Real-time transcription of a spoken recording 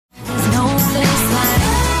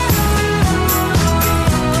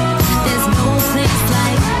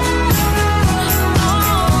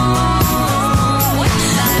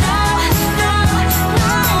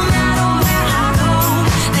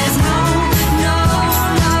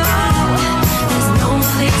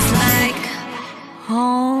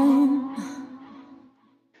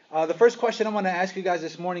The first question I want to ask you guys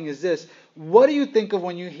this morning is this. What do you think of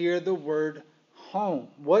when you hear the word home?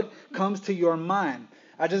 What comes to your mind?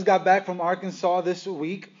 I just got back from Arkansas this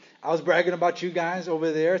week. I was bragging about you guys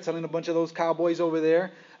over there, telling a bunch of those cowboys over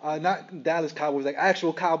there, not Dallas Cowboys, like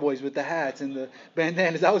actual cowboys with the hats and the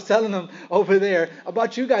bandanas. I was telling them over there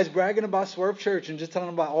about you guys, bragging about Swerve Church and just telling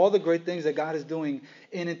them about all the great things that God is doing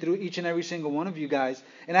in and through each and every single one of you guys.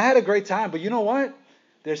 And I had a great time, but you know what?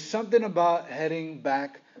 There's something about heading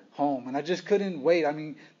back home, and I just couldn't wait. I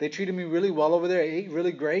mean, they treated me really well over there. I ate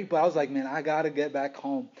really great, but I was like, man, I gotta get back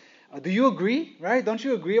home. Do you agree? Right? Don't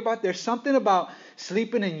you agree about there's something about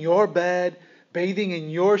sleeping in your bed, bathing in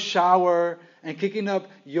your shower, and kicking up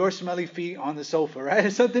your smelly feet on the sofa, right?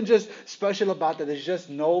 There's something just special about that. There's just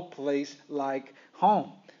no place like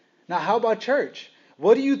home. Now, how about church?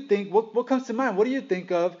 What do you think? What comes to mind? What do you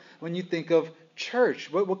think of when you think of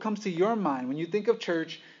church? What comes to your mind when you think of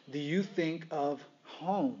church? Do you think of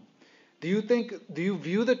home? Do you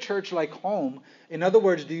view the church like home? In other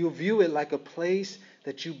words, do you view it like a place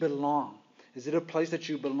that you belong? Is it a place that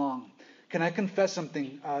you belong? Can I confess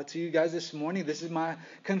something to you guys this morning? This is my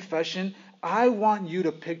confession. I want you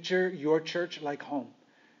to picture your church like home.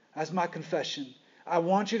 That's my confession. I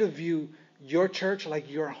want you to view your church like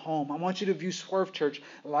your home. I want you to view Swerve Church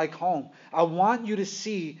like home. I want you to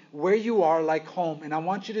see where you are like home. And I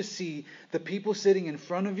want you to see the people sitting in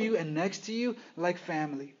front of you and next to you like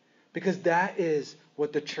family. Because that is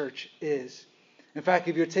what the church is. In fact,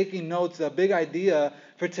 if you're taking notes, the big idea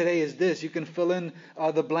for today is this. You can fill in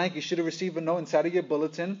the blank. You should have received a note inside of your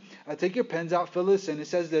bulletin. Take your pens out, fill this in. It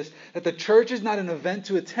says this, that the church is not an event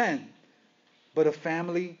to attend, but a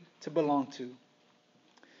family to belong to.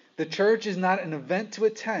 The church is not an event to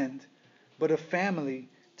attend, but a family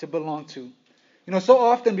to belong to. You know, so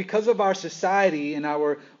often because of our society and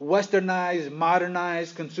our westernized,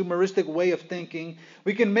 modernized, consumeristic way of thinking,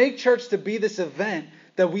 we can make church to be this event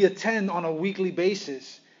that we attend on a weekly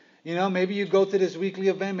basis. You know, maybe you go to this weekly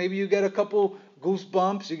event, maybe you get a couple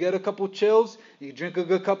goosebumps, you get a couple chills, you drink a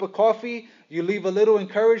good cup of coffee, you leave a little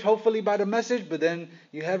encouraged, hopefully by the message, but then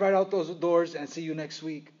you head right out those doors and see you next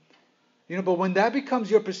week. You know, but when that becomes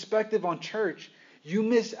your perspective on church, you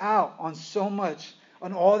miss out on so much,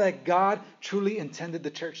 on all that God truly intended the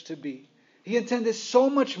church to be. He intended so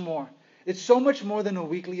much more. It's so much more than a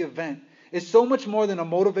weekly event. It's so much more than a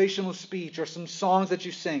motivational speech or some songs that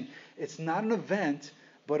you sing. It's not an event,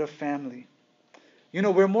 but a family. You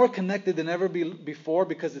know, we're more connected than ever before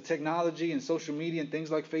because of technology and social media and things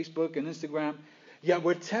like Facebook and Instagram. Yet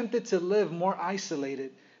we're tempted to live more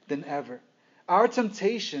isolated than ever. Our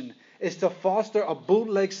temptation is to foster a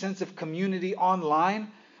bootleg sense of community online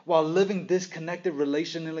while living disconnected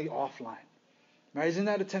relationally offline. Right? Isn't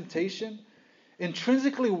that a temptation?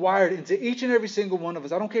 Intrinsically wired into each and every single one of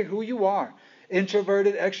us. I don't care who you are.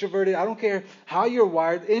 Introverted, extroverted, I don't care how you're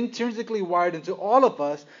wired. Intrinsically wired into all of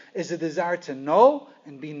us is a desire to know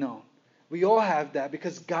and be known. We all have that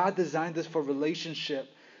because God designed us for relationship.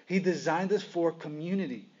 He designed us for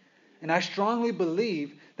community. And I strongly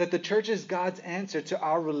believe that the church is God's answer to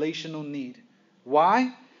our relational need.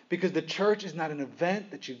 Why? Because the church is not an event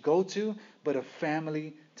that you go to, but a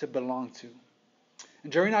family to belong to.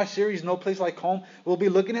 And during our series, No Place Like Home, we'll be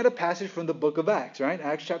looking at a passage from the book of Acts, right?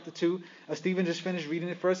 Acts chapter 2. Stephen just finished reading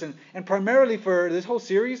it for us. And primarily for this whole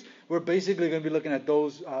series, we're basically going to be looking at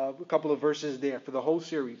those couple of verses there for the whole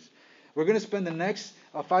series. We're going to spend the next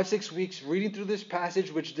 5-6 weeks reading through this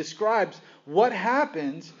passage, which describes what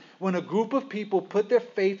happens when a group of people put their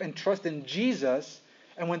faith and trust in Jesus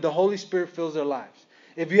and when the Holy Spirit fills their lives.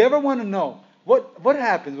 If you ever want to know what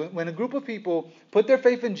happens when a group of people put their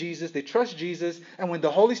faith in Jesus, they trust Jesus, and when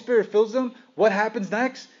the Holy Spirit fills them, what happens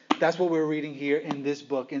next? That's what we're reading here in this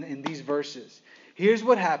book, in these verses. Here's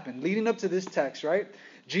what happened leading up to this text, right?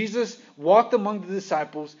 Jesus walked among the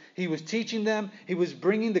disciples. He was teaching them. He was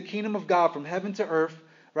bringing the kingdom of God from heaven to earth,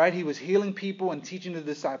 right? He was healing people and teaching the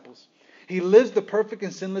disciples. He lives the perfect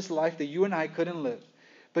and sinless life that you and I couldn't live.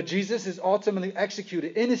 But Jesus is ultimately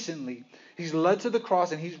executed innocently. He's led to the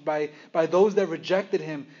cross, and he's by those that rejected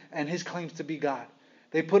him and his claims to be God.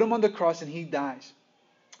 They put him on the cross, and he dies.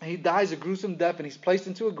 And he dies a gruesome death, and he's placed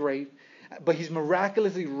into a grave, but he's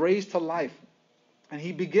miraculously raised to life. And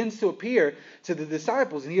he begins to appear to the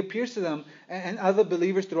disciples, and he appears to them and other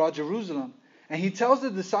believers throughout Jerusalem. And he tells the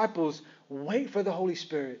disciples, wait for the Holy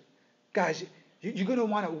Spirit. Guys, you're going to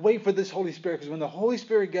want to wait for this Holy Spirit, because when the Holy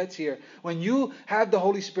Spirit gets here, when you have the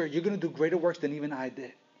Holy Spirit, you're going to do greater works than even I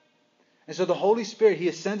did. And so the Holy Spirit, he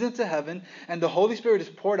ascends into heaven, and the Holy Spirit is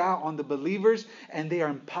poured out on the believers, and they are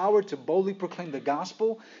empowered to boldly proclaim the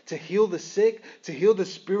gospel, to heal the sick, to heal the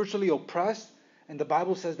spiritually oppressed. And the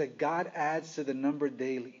Bible says that God adds to the number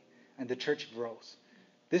daily. and the church grows.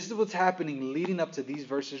 This is what's happening leading up to these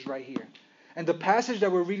verses right here. And the passage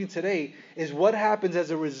that we're reading today is what happens as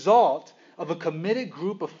a result of a committed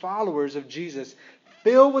group of followers of Jesus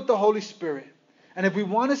filled with the Holy Spirit. And if we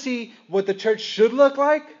want to see what the church should look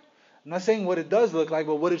like, I'm not saying what it does look like,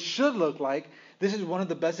 but what it should look like, this is one of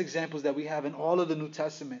the best examples that we have in all of the New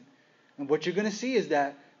Testament. And what you're going to see is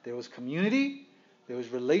that there was community, there was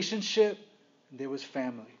relationship, and there was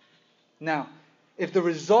family. Now, if the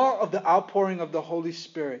result of the outpouring of the Holy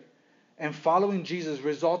Spirit and following Jesus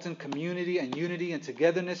results in community and unity and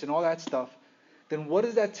togetherness and all that stuff, then what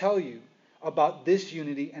does that tell you about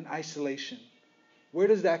disunity and isolation? Where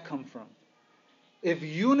does that come from? If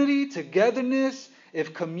unity, togetherness,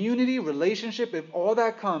 if community, relationship, if all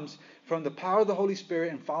that comes from the power of the Holy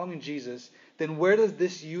Spirit and following Jesus, then where does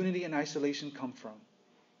this unity and isolation come from?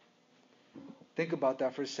 Think about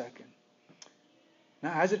that for a second.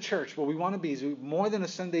 Now, as a church, what we want to be is more than a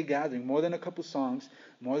Sunday gathering, more than a couple songs,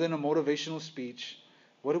 more than a motivational speech.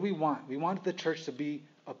 What do we want? We want the church to be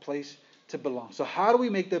a place to belong. So how do we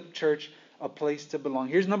make the church a place to belong?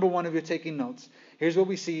 Here's number one if you're taking notes. Here's what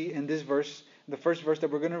we see in this verse. The first verse that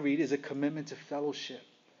we're going to read is a commitment to fellowship.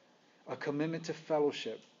 A commitment to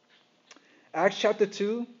fellowship. Acts chapter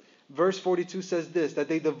 2, verse 42 says this, that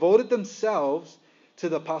they devoted themselves to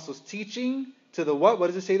the apostles' teaching, to the what? What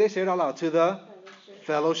does it say there? Say it out loud. To the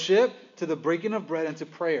fellowship, to the breaking of bread, and to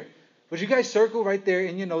prayer. Would you guys circle right there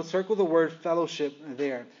in your notes, circle the word fellowship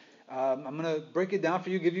there. I'm going to break it down for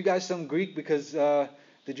you, give you guys some Greek because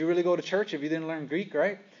did you really go to church if you didn't learn Greek,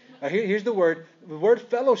 right? Here's the word. The word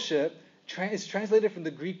fellowship is translated from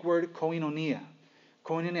the Greek word koinonia.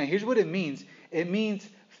 Koinonia. Here's what it means. It means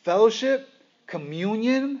fellowship,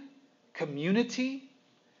 communion, community,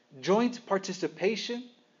 joint participation,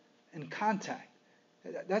 and contact.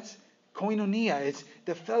 That's koinonia. It's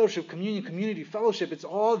the fellowship, communion, community, fellowship. It's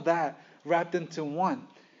all that wrapped into one.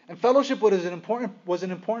 And fellowship was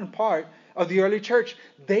an important part of the early church.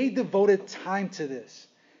 They devoted time to this.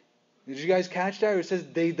 Did you guys catch that? It says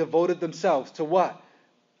they devoted themselves to what?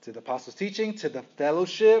 To the apostles' teaching, to the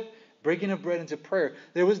fellowship, breaking of bread, and to prayer.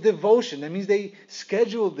 There was devotion. That means they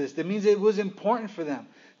scheduled this. That means it was important for them.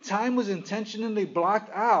 Time was intentionally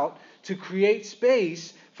blocked out to create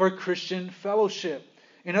space for Christian fellowship.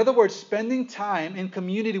 In other words, spending time in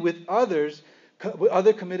community with others, with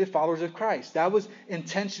other committed followers of Christ. That was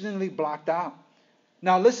intentionally blocked out.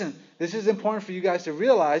 Now listen, this is important for you guys to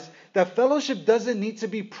realize that fellowship doesn't need to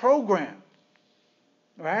be programmed.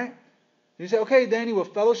 Right? You say, okay, Danny, well,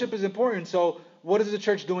 fellowship is important, so what is the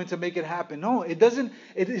church doing to make it happen? No, it doesn't.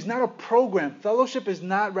 It is not a program. Fellowship is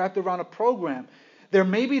not wrapped around a program. There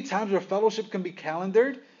may be times where fellowship can be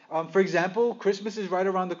calendared. For example, Christmas is right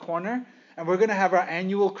around the corner, and we're going to have our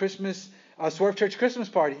annual Christmas Swerve Church Christmas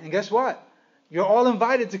party. And guess what? You're all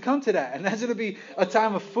invited to come to that. And that's going to be a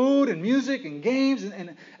time of food and music and games.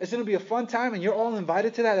 And it's going to be a fun time. And you're all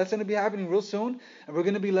invited to that. That's going to be happening real soon. And we're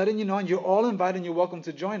going to be letting you know. And you're all invited and you're welcome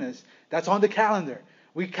to join us. That's on the calendar.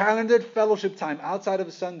 We calendared fellowship time outside of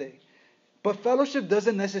a Sunday. But fellowship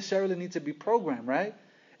doesn't necessarily need to be programmed, right?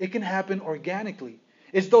 It can happen organically.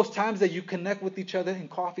 It's those times that you connect with each other in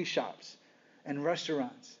coffee shops and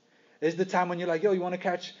restaurants. It's the time when you're like, yo, you want to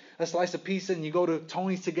catch a slice of pizza and you go to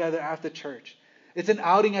Tony's together after church. It's an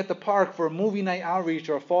outing at the park for a movie night outreach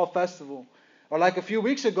or a fall festival. Or like a few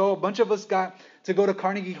weeks ago, a bunch of us got to go to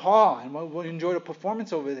Carnegie Hall and we enjoyed a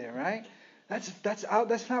performance over there, right?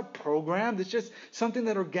 That's not programmed. It's just something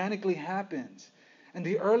that organically happens. And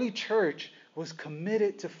the early church was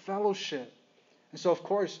committed to fellowship. And so, of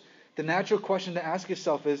course, the natural question to ask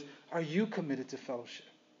yourself is, are you committed to fellowship?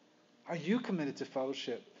 Are you committed to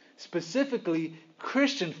fellowship? Specifically,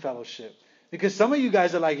 Christian fellowship. Because some of you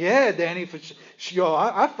guys are like, yeah, Danny,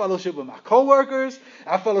 I fellowship with my coworkers.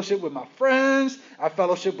 I fellowship with my friends. I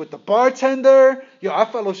fellowship with the bartender. I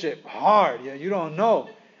fellowship hard. Yeah, you don't know.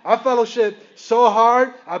 I fellowship so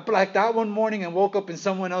hard, I blacked out one morning and woke up in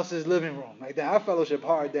someone else's living room. Like that, I fellowship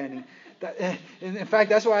hard, Danny. In fact,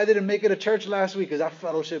 that's why I didn't make it to church last week, because I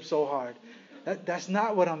fellowship so hard. That's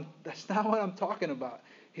not what I'm talking about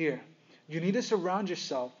here. You need to surround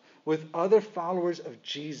yourself with other followers of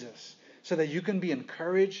Jesus, so that you can be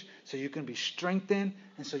encouraged, so you can be strengthened,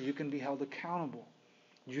 and so you can be held accountable.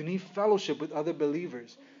 You need fellowship with other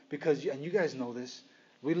believers because, and you guys know this,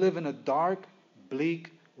 we live in a dark,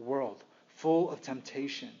 bleak world full of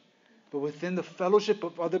temptation. But within the fellowship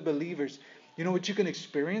of other believers, you know what you can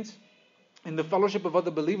experience? In the fellowship of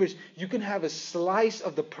other believers, you can have a slice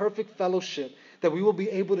of the perfect fellowship that we will be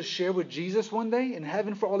able to share with Jesus one day in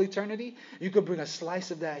heaven for all eternity. You could bring a slice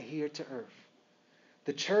of that here to earth.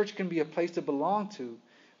 The church can be a place to belong to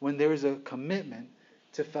when there is a commitment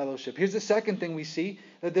to fellowship. Here's the second thing we see,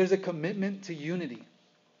 that there's a commitment to unity.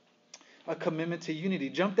 A commitment to unity.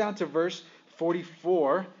 Jump down to verse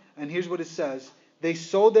 44, and here's what it says. They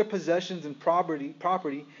sold their possessions and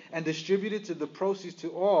property and distributed to the proceeds to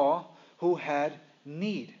all who had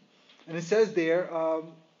need. And it says there,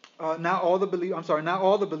 not all the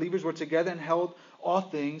believers were together and held all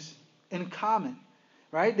things in common.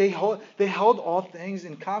 Right? They held all things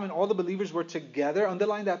in common. All the believers were together.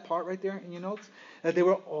 Underline that part right there in your notes. That they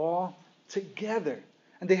were all together.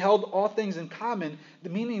 And they held all things in common,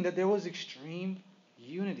 meaning that there was extreme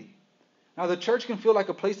unity. Now, the church can feel like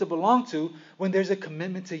a place to belong to when there's a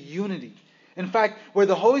commitment to unity. In fact, where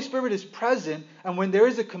the Holy Spirit is present and when there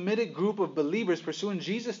is a committed group of believers pursuing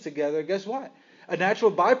Jesus together, guess what? A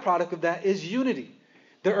natural byproduct of that is unity.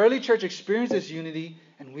 The early church experienced this unity,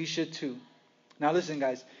 and we should too. Now listen,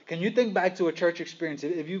 guys, can you think back to a church experience?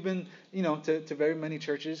 If you've been, to very many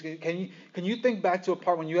churches, can you think back to a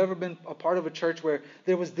part when you ever been a part of a church where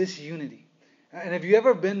there was this unity? And if you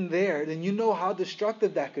ever been there, then you know how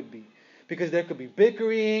destructive that could be. Because there could be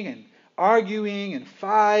bickering and arguing and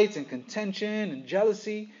fights and contention and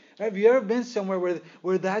jealousy. Right? Have you ever been somewhere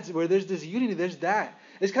where there's this unity? There's that.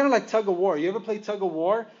 It's kind of like tug of war. You ever play tug of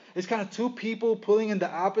war? It's kind of two people pulling in the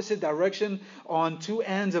opposite direction on two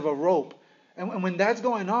ends of a rope. And when that's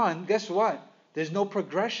going on, guess what? There's no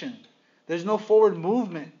progression. There's no forward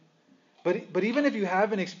movement. But even if you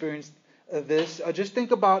haven't experienced this, just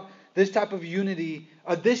think about this type of unity,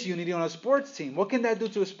 this unity on a sports team. What can that do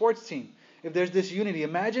to a sports team? If there's this unity,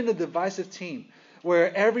 imagine a divisive team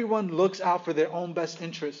where everyone looks out for their own best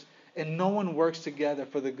interests and no one works together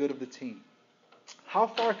for the good of the team. How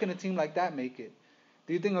far can a team like that make it?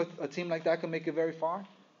 Do you think a team like that can make it very far?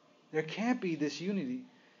 There can't be this unity.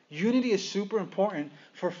 Unity is super important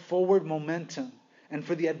for forward momentum and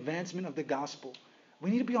for the advancement of the gospel. We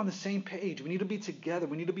need to be on the same page. We need to be together.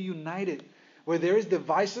 We need to be united. Where there is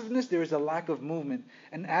divisiveness, there is a lack of movement.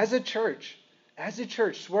 And as a church,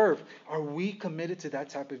 Swerve, are we committed to that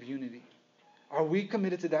type of unity? Are we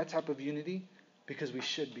committed to that type of unity? Because we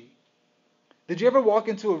should be. Did you ever walk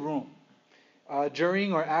into a room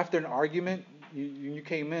during or after an argument? You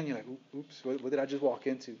came in, you're like, oops, what did I just walk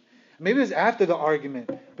into? Maybe it was after the argument,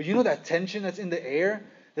 but you know that tension that's in the air?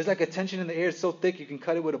 There's like a tension in the air. It's so thick you can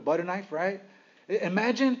cut it with a butter knife, right?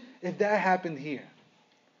 Imagine if that happened here.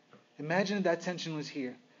 Imagine if that tension was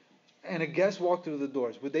here. And a guest walked through the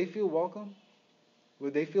doors. Would they feel welcome?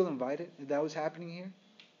 Would they feel invited if that was happening here?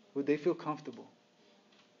 Would they feel comfortable?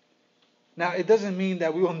 Now, it doesn't mean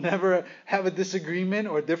that we will never have a disagreement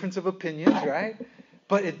or a difference of opinions, right?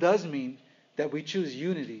 But it does mean that we choose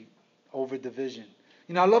unity over division.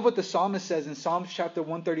 I love what the psalmist says in Psalms chapter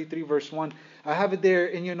 133, verse 1. I have it there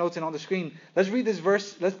in your notes and on the screen. Let's read this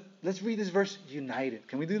verse. Let's read this verse united.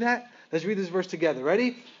 Can we do that? Let's read this verse together.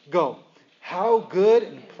 Ready? Go. How good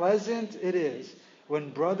and pleasant it is when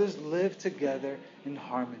brothers live together in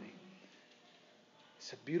harmony.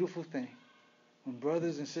 It's a beautiful thing. When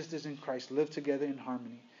brothers and sisters in Christ live together in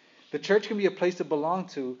harmony. The church can be a place to belong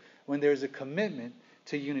to when there's a commitment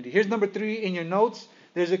to unity. Here's number 3 in your notes.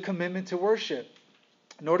 There's a commitment to worship.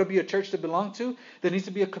 In order to be a church to belong to, there needs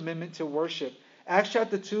to be a commitment to worship. Acts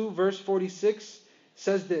chapter 2, verse 46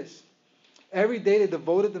 says this. Every day they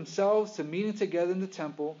devoted themselves to meeting together in the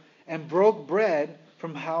temple and broke bread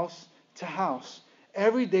from house to house.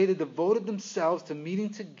 Every day they devoted themselves to meeting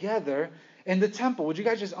together in the temple. Would you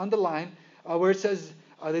guys just underline where it says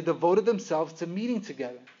they devoted themselves to meeting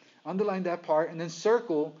together? Underline that part and then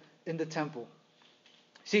circle in the temple.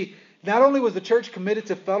 See, not only was the church committed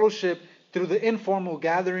to fellowship through the informal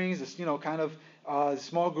gatherings, kind of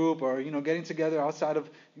small group or, getting together outside of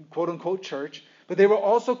quote-unquote church, but they were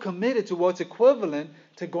also committed to what's equivalent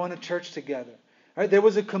to going to church together. Right? There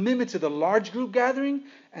was a commitment to the large group gathering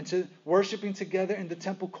and to worshiping together in the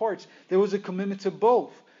temple courts. There was a commitment to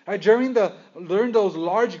both. Right? During those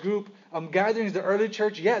large group gatherings, the early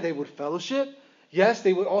church, they would fellowship. Yes,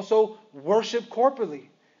 they would also worship corporately.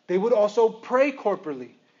 They would also pray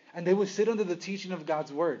corporately. And they would sit under the teaching of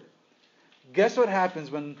God's word. Guess what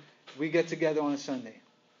happens when we get together on a Sunday?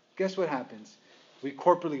 Guess what happens? We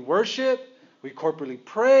corporately worship, we corporately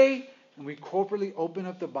pray, and we corporately open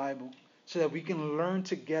up the Bible so that we can learn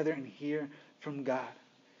together and hear from God.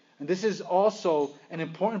 And this is also an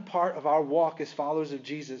important part of our walk as followers of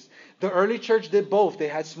Jesus. The early church did both. They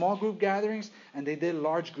had small group gatherings and they did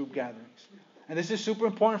large group gatherings. And this is super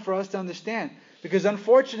important for us to understand because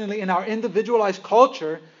unfortunately in our individualized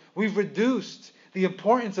culture, we've reduced the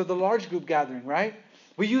importance of the large group gathering, right?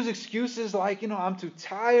 We use excuses like, I'm too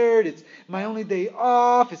tired. It's my only day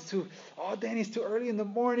off. Danny, it's too early in the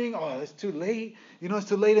morning. Oh, it's too late. It's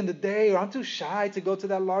too late in the day. Or I'm too shy to go to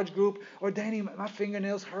that large group. Or Danny, my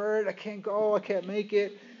fingernails hurt. I can't go. I can't make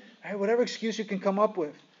it. Right? Whatever excuse you can come up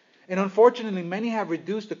with. And unfortunately, many have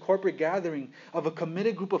reduced the corporate gathering of a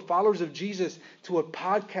committed group of followers of Jesus to a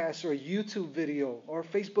podcast or a YouTube video or a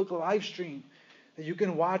Facebook live stream that you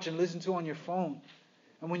can watch and listen to on your phone.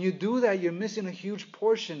 And when you do that, you're missing a huge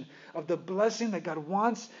portion of the blessing that God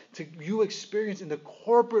wants you experience in the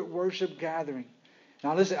corporate worship gathering.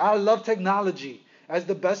 Now listen, I love technology as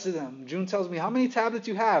the best of them. June tells me, how many tablets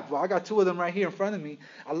you have? Well, I got 2 of them right here in front of me.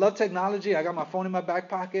 I love technology. I got my phone in my back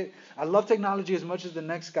pocket. I love technology as much as the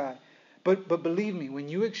next guy. But believe me, when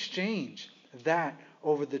you exchange that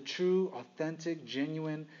over the true, authentic,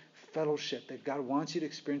 genuine fellowship that God wants you to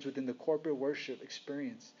experience within the corporate worship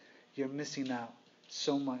experience, you're missing out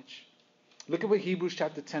so much. Look at what Hebrews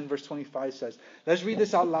chapter 10 verse 25 says. Let's read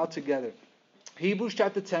this out loud together. Hebrews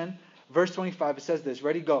chapter 10 verse 25, it says this.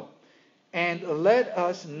 Ready, go. And let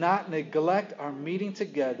us not neglect our meeting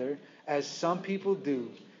together as some people do,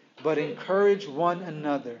 but encourage one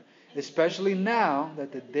another, especially now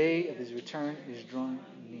that the day of his return is drawing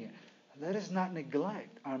near. Let us not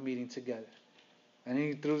neglect our meeting together. And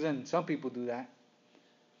he throws in, some people do that.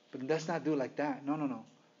 But let's not do it like that. No.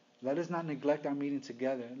 Let us not neglect our meeting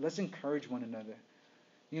together. Let's encourage one another.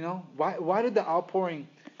 Why did the outpouring,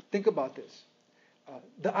 think about this.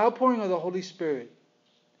 The outpouring of the Holy Spirit,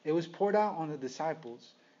 it was poured out on the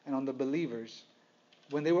disciples and on the believers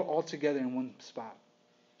when they were all together in one spot.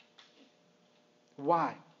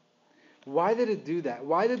 Why? Why did it do that?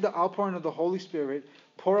 Why did the outpouring of the Holy Spirit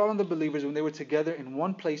pour out on the believers when they were together in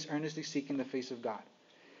one place earnestly seeking the face of God?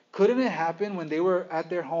 Couldn't it happen when they were at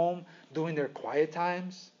their home doing their quiet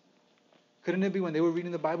times? Couldn't it be when they were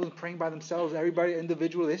reading the Bible and praying by themselves, everybody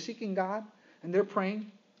individually, they're seeking God and they're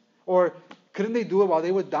praying? Or couldn't they do it while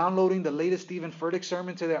they were downloading the latest Stephen Furtick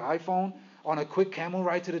sermon to their iPhone on a quick camel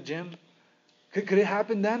ride to the gym? Could it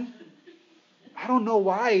happen then? I don't know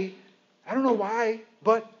why,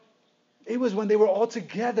 but it was when they were all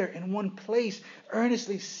together in one place,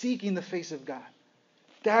 earnestly seeking the face of God.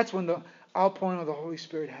 That's when the outpouring of the Holy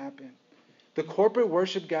Spirit happened. The corporate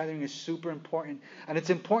worship gathering is super important, and it's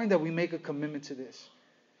important that we make a commitment to this.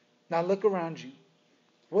 Now look around you.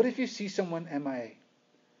 What if you see someone MIA?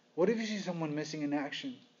 What if you see someone missing in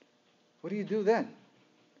action? What do you do then?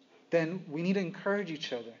 Then we need to encourage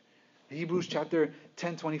each other. Hebrews chapter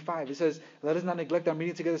 10:25, it says, let us not neglect our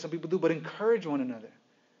meeting together, some people do, but encourage one another.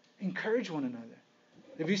 Encourage one another.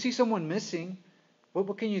 If you see someone missing,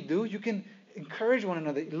 what can you do? You can encourage one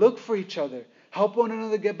another. Look for each other. Help one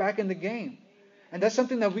another get back in the game. And that's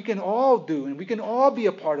something that we can all do, and we can all be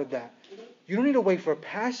a part of that. You don't need to wait for a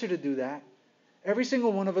pastor to do that. Every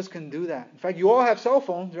single one of us can do that. In fact, you all have cell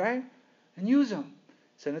phones, right? And use them.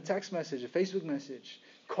 Send a text message, a Facebook message.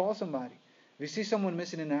 Call somebody. If you see someone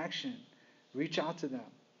missing in action, reach out to them.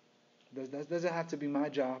 That doesn't have to be my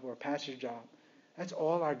job or a pastor's job. That's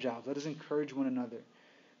all our jobs. Let us encourage one another.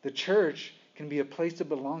 The church can be a place to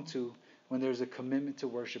belong to when there's a commitment to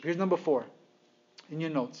worship. Here's number 4 in your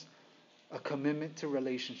notes. A commitment to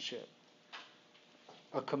relationship.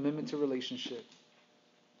 A commitment to relationship.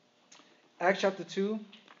 Acts chapter 2,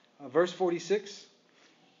 verse 46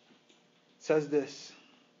 says this.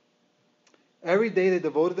 Every day they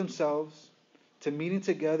devoted themselves to meeting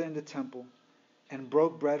together in the temple and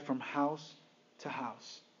broke bread from house to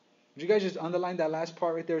house. Would you guys just underline that last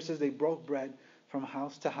part right there? It says they broke bread from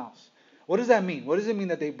house to house. What does that mean? What does it mean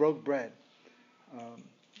that they broke bread?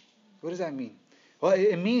 What does that mean? Well,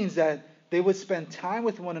 it means that they would spend time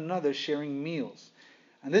with one another sharing meals.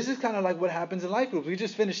 And this is kind of like what happens in life groups. We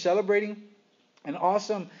just finished celebrating an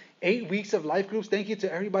awesome 8 weeks of life groups. Thank you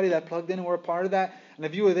to everybody that plugged in and were a part of that. And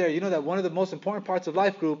if you were there, you know that one of the most important parts of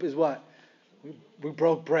life group is what? We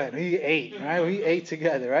broke bread. We ate, right? We ate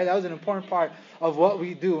together, right? That was an important part of what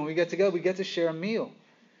we do. When we get together, we get to share a meal.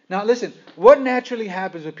 Now listen, what naturally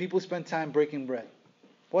happens when people spend time breaking bread?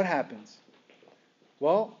 What happens?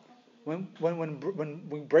 Well, when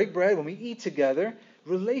we break bread, when we eat together,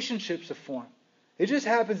 relationships are formed. It just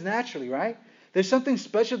happens naturally, right? There's something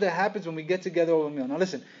special that happens when we get together over a meal. Now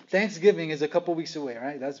listen, Thanksgiving is a couple weeks away,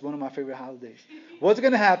 right? That's one of my favorite holidays. What's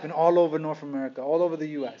going to happen all over North America, all over the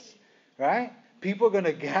U.S., right? People are going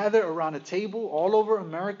to gather around a table all over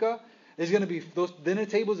America. There's going to be, those dinner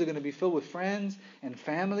tables are going to be filled with friends and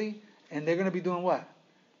family, and they're going to be doing what?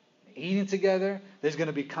 Eating together. There's going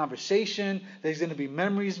to be conversation. There's going to be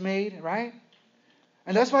memories made, right?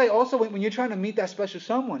 And that's why also when you're trying to meet that special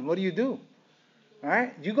someone, what do? All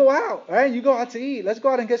right, you go out. All right, you go out to eat. Let's go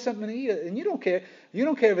out and get something to eat. And you don't care. You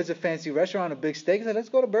don't care if it's a fancy restaurant, a big steak. Let's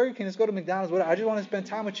go to Burger King. Let's go to McDonald's. Whatever. I just want to spend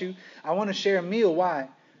time with you. I want to share a meal. Why?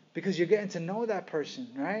 Because you're getting to know that person,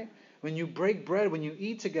 right? When you break bread, when you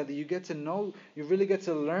eat together, you get to know. You really get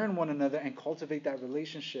to learn one another and cultivate that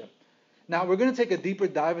relationship. Now, we're going to take a deeper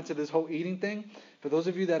dive into this whole eating thing. For those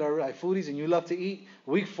of you that are like foodies and you love to eat,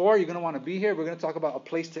 week 4, you're going to want to be here. We're going to talk about a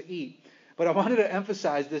place to eat. But I wanted to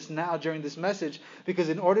emphasize this now during this message because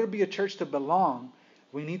in order to be a church to belong,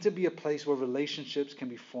 we need to be a place where relationships can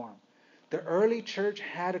be formed. The early church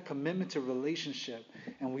had a commitment to relationship,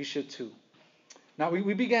 and we should too. Now,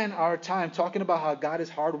 we began our time talking about how God has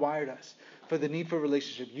hardwired us for the need for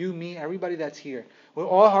relationship. You, me, everybody that's here. We're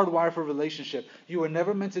all hardwired for relationship. You were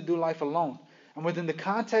never meant to do life alone. And within the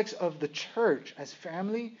context of the church as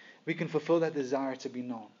family, we can fulfill that desire to be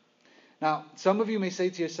known. Now, some of you may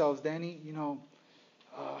say to yourselves, Danny,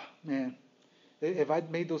 man, if I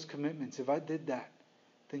made those commitments, if I did that,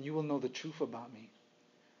 then you will know the truth about me.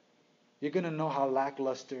 You're going to know how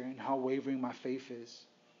lackluster and how wavering my faith is.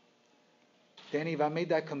 Danny, if I made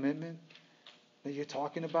that commitment that you're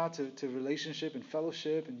talking about to relationship and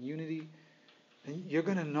fellowship and unity, then you're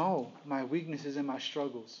going to know my weaknesses and my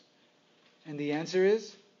struggles. And the answer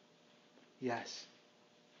is yes.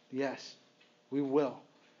 Yes, we will.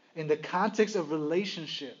 In the context of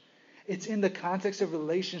relationship, it's in the context of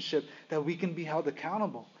relationship that we can be held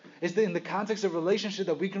accountable. It's in the context of relationship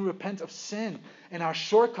that we can repent of sin and our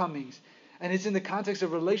shortcomings. And it's in the context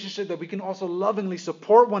of relationship that we can also lovingly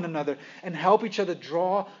support one another and help each other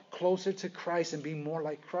draw closer to Christ and be more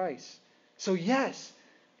like Christ. So yes,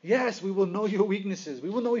 we will know your weaknesses. We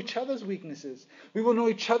will know each other's weaknesses. We will know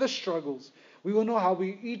each other's struggles. We will know how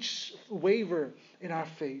we each waver in our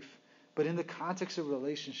faith. But in the context of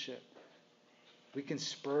relationship, we can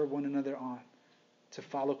spur one another on to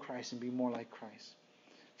follow Christ and be more like Christ.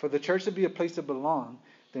 For the church to be a place to belong,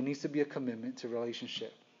 there needs to be a commitment to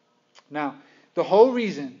relationship. Now, the whole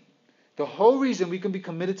reason we can be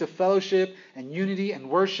committed to fellowship and unity and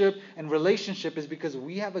worship and relationship is because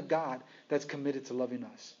we have a God that's committed to loving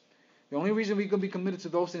us. The only reason we can be committed to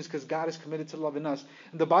those things is because God is committed to loving us.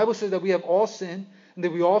 And the Bible says that we have all sinned and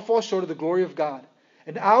that we all fall short of the glory of God.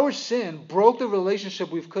 And our sin broke the relationship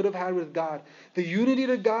we could have had with God. The unity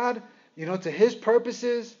to God, to His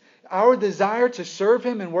purposes, our desire to serve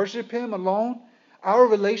Him and worship Him alone, our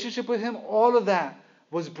relationship with Him, all of that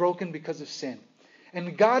was broken because of sin.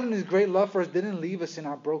 And God in His great love for us didn't leave us in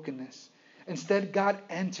our brokenness. Instead, God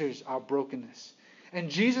enters our brokenness. And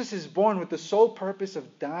Jesus is born with the sole purpose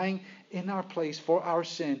of dying in our place for our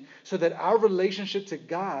sin so that our relationship to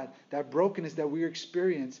God, that brokenness that we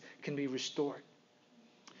experience, can be restored.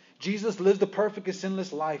 Jesus lives the perfect and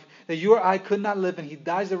sinless life that you or I could not live, and He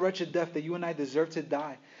dies the wretched death that you and I deserve to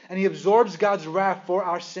die. And He absorbs God's wrath for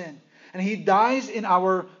our sin. And He dies in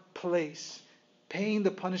our place, paying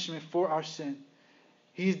the punishment for our sin.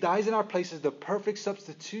 He dies in our place as the perfect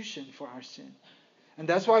substitution for our sin. And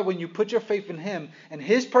that's why when you put your faith in Him and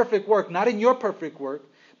His perfect work, not in your perfect work,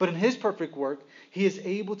 but in His perfect work, He is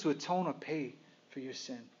able to atone or pay for your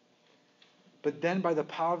sin. But then by the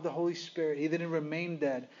power of the Holy Spirit, He didn't remain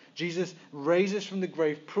dead. Jesus raises from the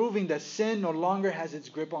grave, proving that sin no longer has its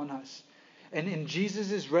grip on us. And in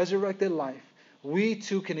Jesus' resurrected life, we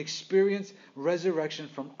too can experience resurrection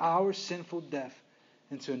from our sinful death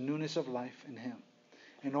into a newness of life in Him.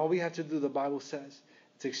 And all we have to do, the Bible says,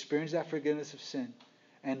 to experience that forgiveness of sin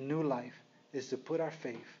and new life is to put our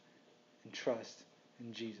faith and trust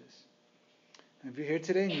in Jesus. And if you're here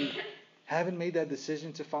today and you haven't made that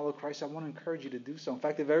decision to follow Christ, I want to encourage you to do so. In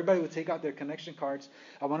fact, if everybody would take out their connection cards,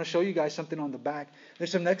 I want to show you guys something on the back.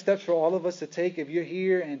 There's some next steps for all of us to take. If you're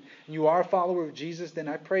here and you are a follower of Jesus, then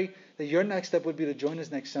I pray that your next step would be to join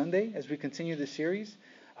us next Sunday as we continue this series.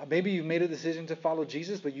 Maybe you've made a decision to follow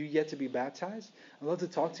Jesus, but you've yet to be baptized. I'd love to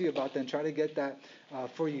talk to you about that and try to get that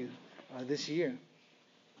for you this year.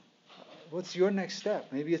 What's your next step?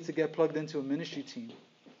 Maybe it's to get plugged into a ministry team.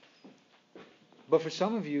 But for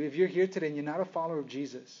some of you, if you're here today and you're not a follower of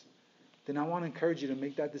Jesus, then I want to encourage you to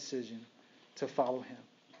make that decision to follow Him.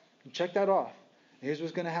 And check that off. Here's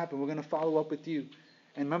what's going to happen. We're going to follow up with you.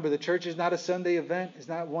 And remember, the church is not a Sunday event. It's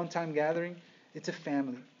not a one-time gathering. It's a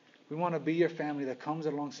family. We want to be your family that comes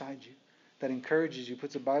alongside you, that encourages you,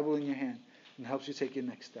 puts a Bible in your hand, and helps you take your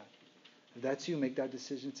next step. If that's you, make that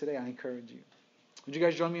decision today. I encourage you. Would you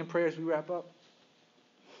guys join me in prayer as we wrap up?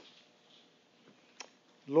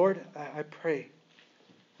 Lord, I pray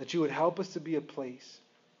that you would help us to be a place,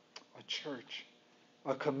 a church,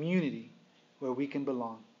 a community where we can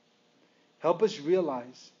belong. Help us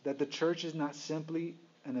realize that the church is not simply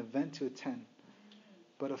an event to attend,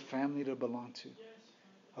 but a family to belong to.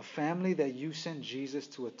 A family that you sent Jesus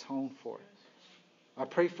to atone for. I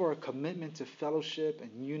pray for a commitment to fellowship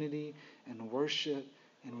and unity and worship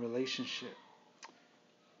and relationship.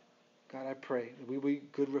 God, I pray that we be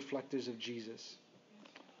good reflectors of Jesus.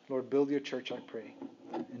 Lord, build your church, I pray.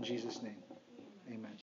 In Jesus' name, amen.